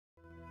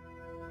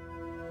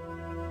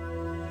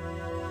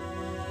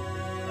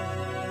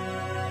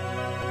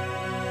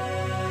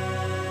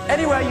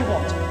Anywhere you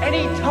want,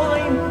 any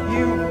time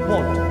you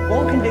want.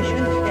 One condition,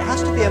 it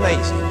has to be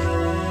amazing.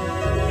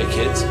 Hey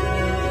kids, do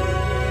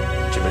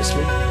you miss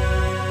me?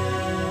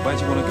 Where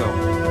do you want to go?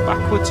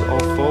 Backwards or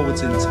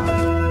forwards in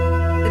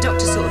time? The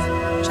Doctor sort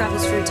of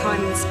travels through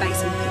time and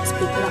space and picks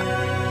people up.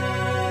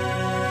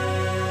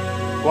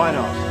 Why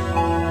not?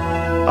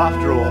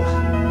 After all,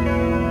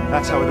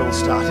 that's how it all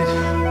started.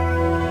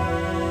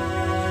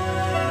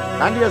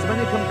 And he has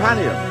many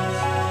companions.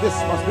 This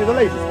must be the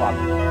latest one.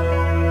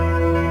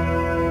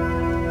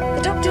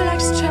 The Doctor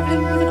likes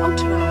travelling with an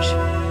entourage.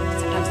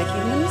 Sometimes they're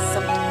humans,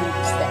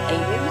 sometimes they're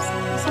aliens,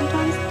 and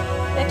sometimes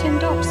they're tin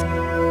dogs.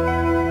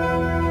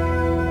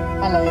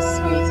 Hello,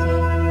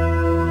 sweetie.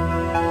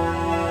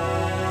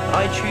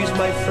 I choose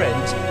my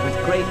friends with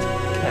great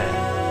care.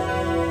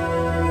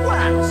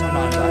 Well,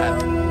 sometimes I have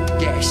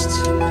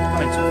guests,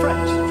 mental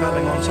friends,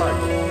 travelling alongside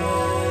me.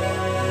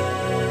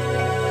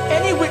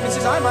 Any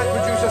witnesses I might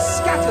produce are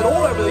scattered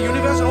all over the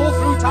universe and all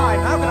through time.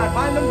 How can I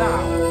find them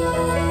now?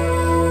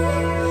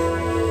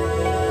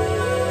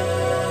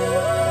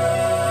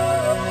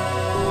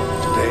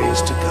 Today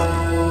is to come.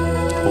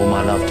 All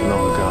my love to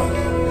long ago.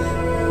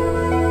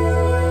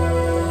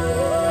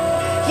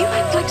 You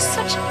act like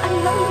such a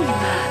lonely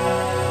man.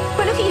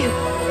 But look at you.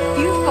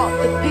 You've got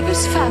the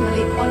biggest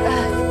family on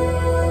Earth.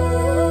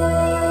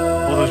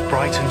 All those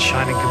bright and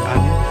shining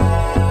companions.